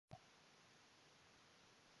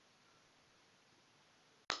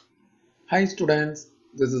Hi students,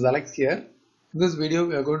 this is Alex here. In this video,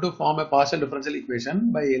 we are going to form a partial differential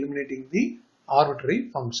equation by eliminating the arbitrary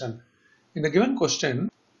function. In the given question,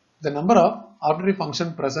 the number of arbitrary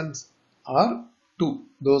function presents are 2.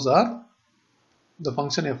 Those are the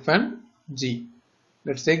function f and g.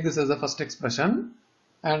 Let's take this as the first expression.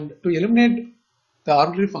 And to eliminate the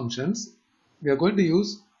arbitrary functions, we are going to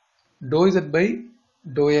use dou z by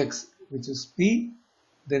dou x, which is p,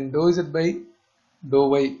 then dou z by dou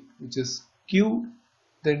y, which is q,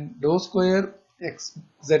 then dou square x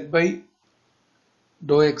z by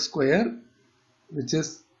dou x square, which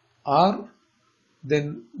is r,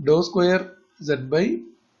 then dou square z by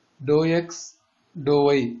dou x dou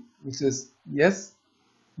y, which is s,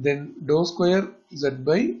 then dou square z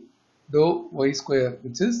by dou y square,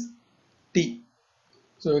 which is t.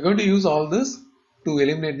 So we're going to use all this to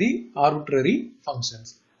eliminate the arbitrary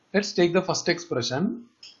functions. Let's take the first expression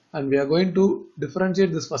and we are going to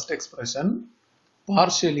differentiate this first expression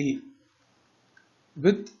partially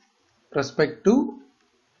with respect to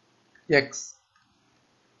x.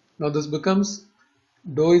 Now this becomes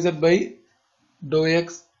dou z by dou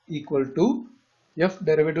x equal to f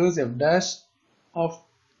derivative is f dash of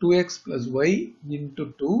 2x plus y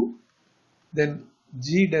into 2, then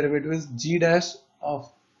g derivative is g dash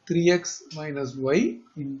of 3x minus y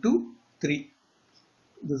into 3.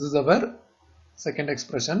 This is our second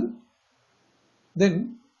expression.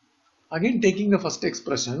 Then again taking the first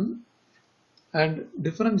expression and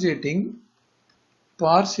differentiating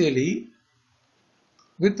partially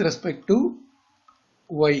with respect to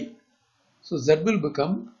y. So z will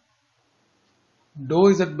become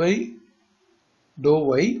dou z by dou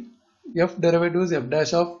y, f derivative is f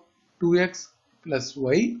dash of 2x plus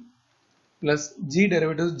y plus g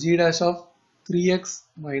derivative is g dash of 3x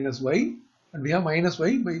minus y, and we have minus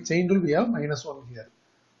y, by chain rule we have minus 1 here.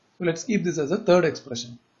 So let's keep this as a third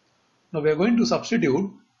expression. Now we are going to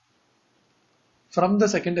substitute from the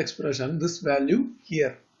second expression this value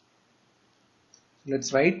here.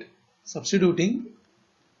 Let's write substituting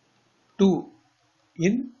 2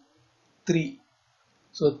 in 3.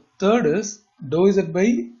 So third is dou z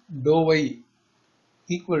by dou y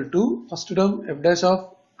equal to first term f dash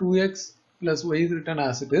of 2x plus y is written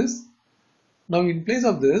as it is. Now in place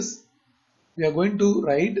of this we are going to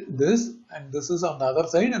write this, and this is on the other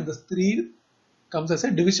side, and this 3 comes as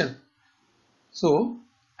a division. So,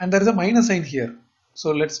 and there is a minus sign here.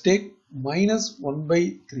 So let's take minus 1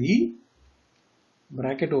 by 3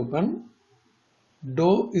 bracket open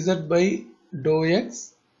dou z by dou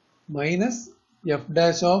x minus f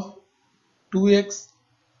dash of 2x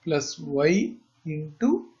plus y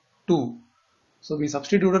into 2. So we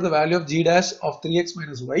substituted the value of g dash of 3x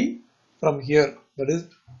minus y from here, that is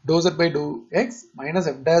dou z by dou x minus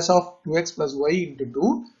f dash of 2x plus y into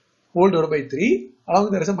 2 whole divided by 3, along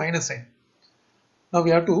with there is a minus sign. Now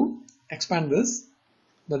we have to expand this,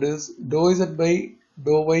 that is dou z by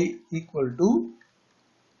dou y equal to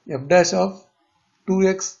f dash of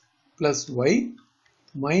 2x plus y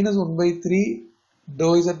minus 1 by 3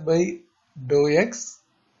 dou z by dou x,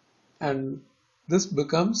 and this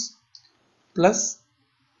becomes plus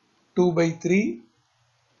 2 by 3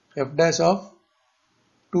 f dash of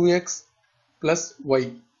 2x plus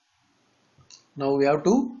y. Now we have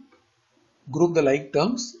to group the like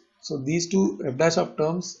terms. So these two f dash of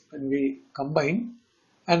terms when we combine,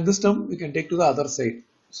 and this term we can take to the other side.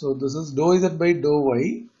 So this is dou z by dou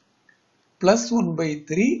y plus 1 by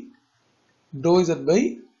 3 dou z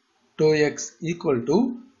by dou x equal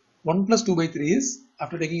to 1 plus 2 by 3 is,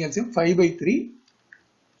 after taking LCM, 5 by 3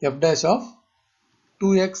 f dash of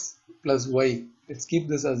 2x plus y. Let's keep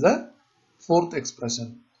this as a fourth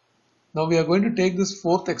expression. Now we are going to take this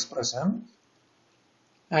fourth expression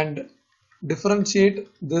and differentiate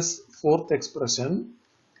this fourth expression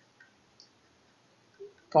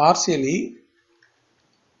partially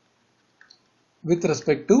with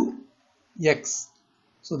respect to x.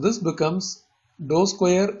 So this becomes dou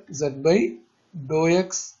square z by dou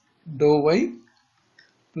x dou y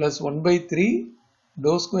plus 1 by 3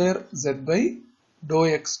 dou square z by dou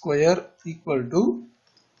x square equal to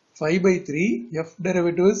 5 by 3 f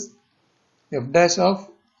derivative is f dash of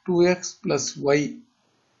 2x plus y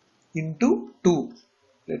into 2.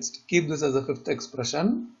 Let's keep this as a fifth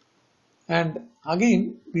expression, and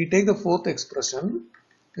again we take the fourth expression.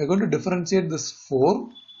 We are going to differentiate this 4,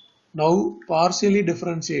 now partially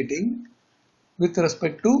differentiating with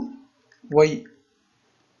respect to y.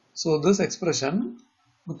 So this expression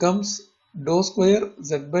becomes dou square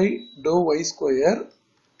z by dou y square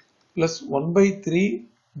plus 1 by 3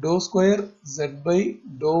 dou square z by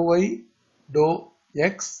dou y dou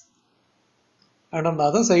x, and on the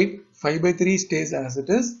other side 5 by 3 stays as it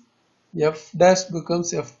is, f dash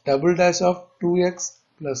becomes f double dash of 2x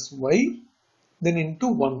plus y, then into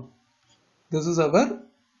 1. This is our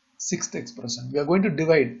sixth expression. We are going to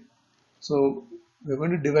divide. So we are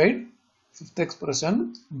going to divide fifth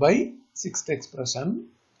expression by sixth expression,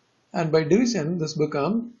 and by division this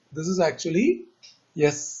is actually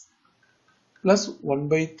s plus 1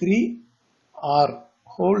 by 3 r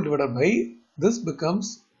whole divided by this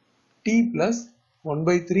becomes t plus 1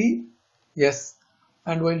 by 3 s,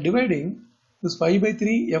 and while dividing this 5 by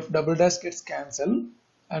 3 f double dash gets cancelled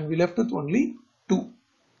and we left with only 2.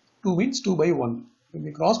 2 means 2 by 1. When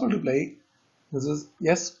we cross multiply, this is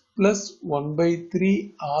s plus 1 by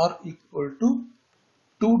 3 r equal to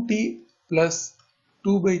 2t plus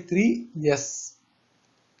 2 by 3 s.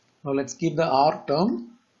 Now let's keep the r term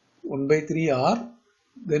 1 by 3 r,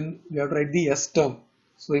 then we have to write the s term.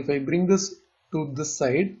 So if I bring this to this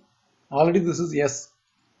side, already this is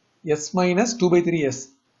s minus 2 by 3 s.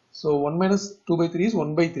 So 1 minus 2 by 3 is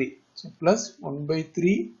 1 by 3. So plus 1 by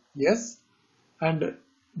 3 s, and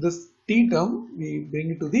this t term we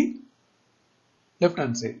bring it to the left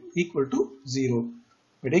hand side equal to 0.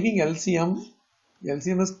 By taking LCM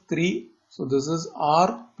is 3. So this is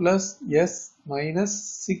r plus s minus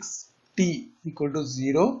 6t equal to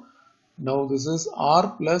 0. Now this is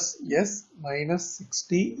r plus s minus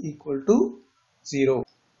 6t equal to 0.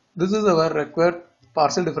 This is our required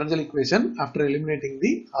partial differential equation after eliminating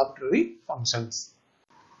the arbitrary functions.